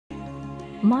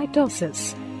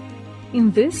Mitosis.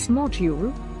 In this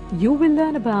module, you will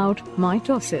learn about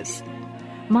mitosis.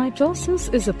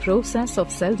 Mitosis is a process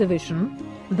of cell division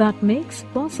that makes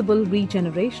possible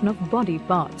regeneration of body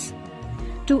parts.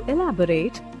 To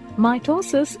elaborate,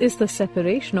 mitosis is the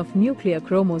separation of nuclear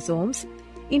chromosomes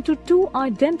into two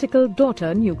identical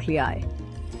daughter nuclei.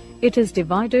 It is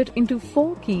divided into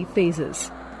four key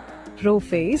phases: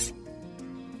 prophase,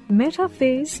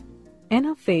 metaphase,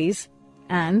 anaphase,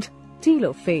 and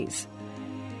telophase.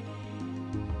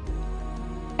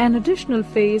 An additional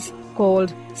phase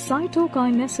called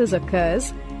cytokinesis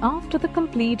occurs after the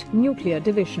complete nuclear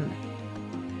division.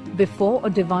 Before a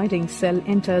dividing cell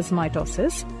enters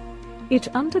mitosis,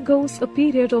 it undergoes a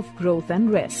period of growth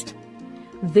and rest.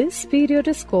 This period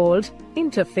is called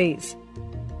interphase.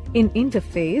 In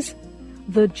interphase,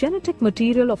 the genetic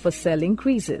material of a cell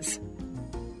increases.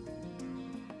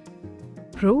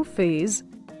 Prophase.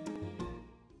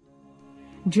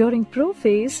 During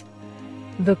prophase,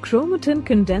 the chromatin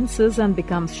condenses and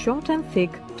becomes short and thick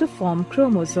to form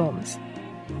chromosomes.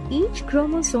 Each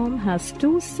chromosome has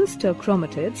two sister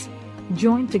chromatids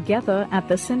joined together at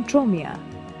the centromere.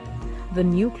 The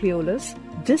nucleolus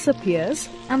disappears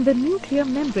and the nuclear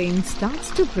membrane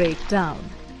starts to break down.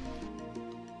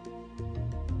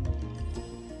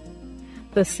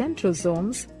 The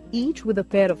centrosomes, each with a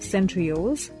pair of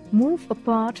centrioles, move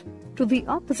apart to the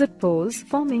opposite poles,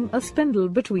 forming a spindle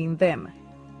between them.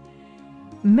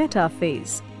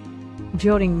 Metaphase.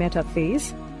 During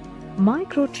metaphase,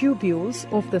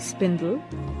 microtubules of the spindle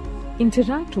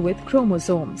interact with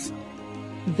chromosomes.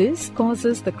 This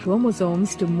causes the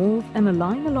chromosomes to move and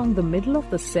align along the middle of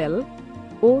the cell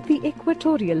or the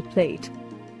equatorial plate.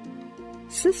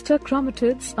 Sister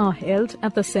chromatids are held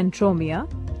at the centromere,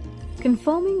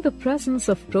 confirming the presence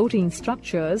of protein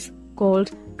structures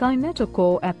called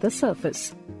kinetochore at the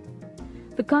surface.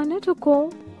 The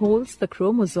kinetochore holds the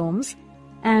chromosomes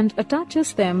and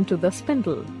attaches them to the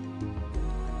spindle.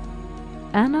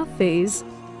 Anaphase.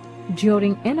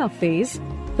 During anaphase,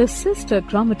 the sister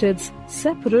chromatids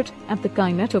separate at the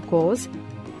kinetochores,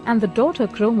 and the daughter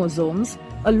chromosomes,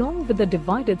 along with the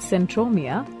divided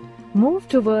centromere, move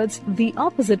towards the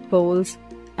opposite poles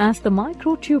as the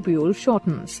microtubule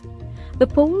shortens. The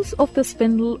poles of the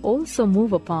spindle also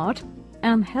move apart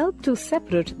and help to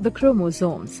separate the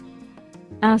chromosomes.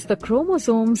 As the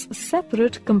chromosomes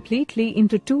separate completely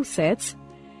into two sets,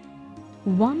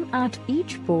 one at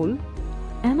each pole,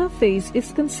 anaphase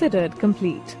is considered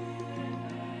complete.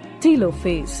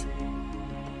 Telophase.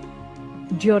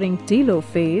 During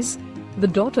telophase, the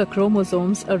daughter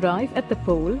chromosomes arrive at the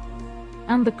pole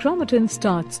and the chromatin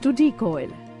starts to decoil.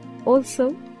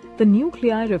 Also, the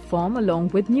nuclei reform along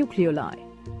with nucleoli.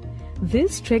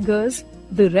 This triggers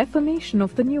the reformation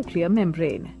of the nuclear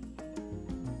membrane.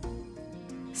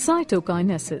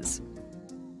 Cytokinesis.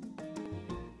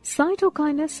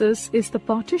 Cytokinesis is the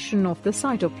partition of the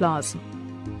cytoplasm.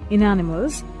 In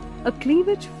animals, a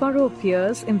cleavage furrow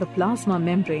appears in the plasma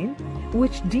membrane,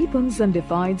 which deepens and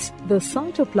divides the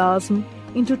cytoplasm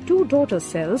into two daughter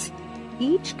cells,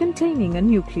 each containing a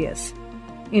nucleus.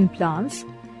 In plants,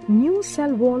 new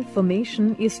cell wall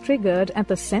formation is triggered at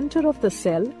the center of the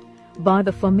cell by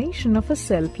the formation of a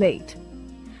cell plate.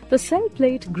 The cell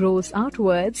plate grows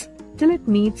outwards till it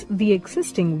meets the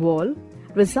existing wall,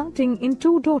 resulting in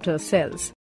two daughter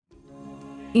cells.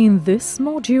 In this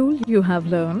module, you have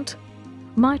learned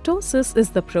mitosis is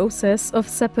the process of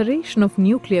separation of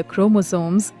nuclear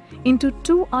chromosomes into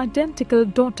two identical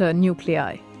daughter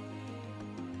nuclei.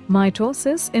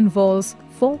 Mitosis involves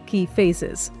four key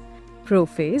phases: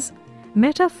 prophase,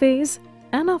 metaphase,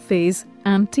 anaphase,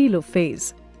 and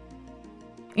telophase.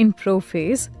 In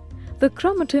prophase, the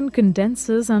chromatin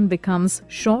condenses and becomes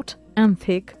short and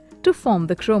thick to form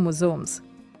the chromosomes.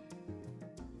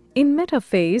 In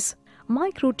metaphase,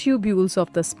 microtubules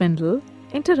of the spindle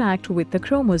interact with the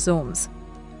chromosomes.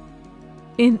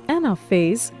 In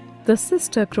anaphase, the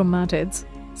sister chromatids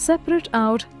separate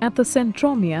out at the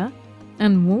centromere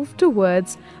and move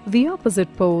towards the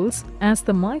opposite poles as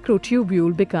the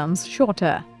microtubule becomes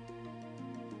shorter.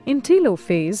 In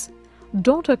telophase,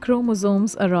 daughter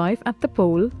chromosomes arrive at the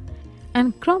pole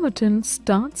and chromatin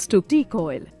starts to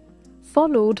decoil,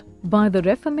 followed by the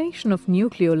reformation of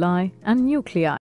nucleoli and nuclei.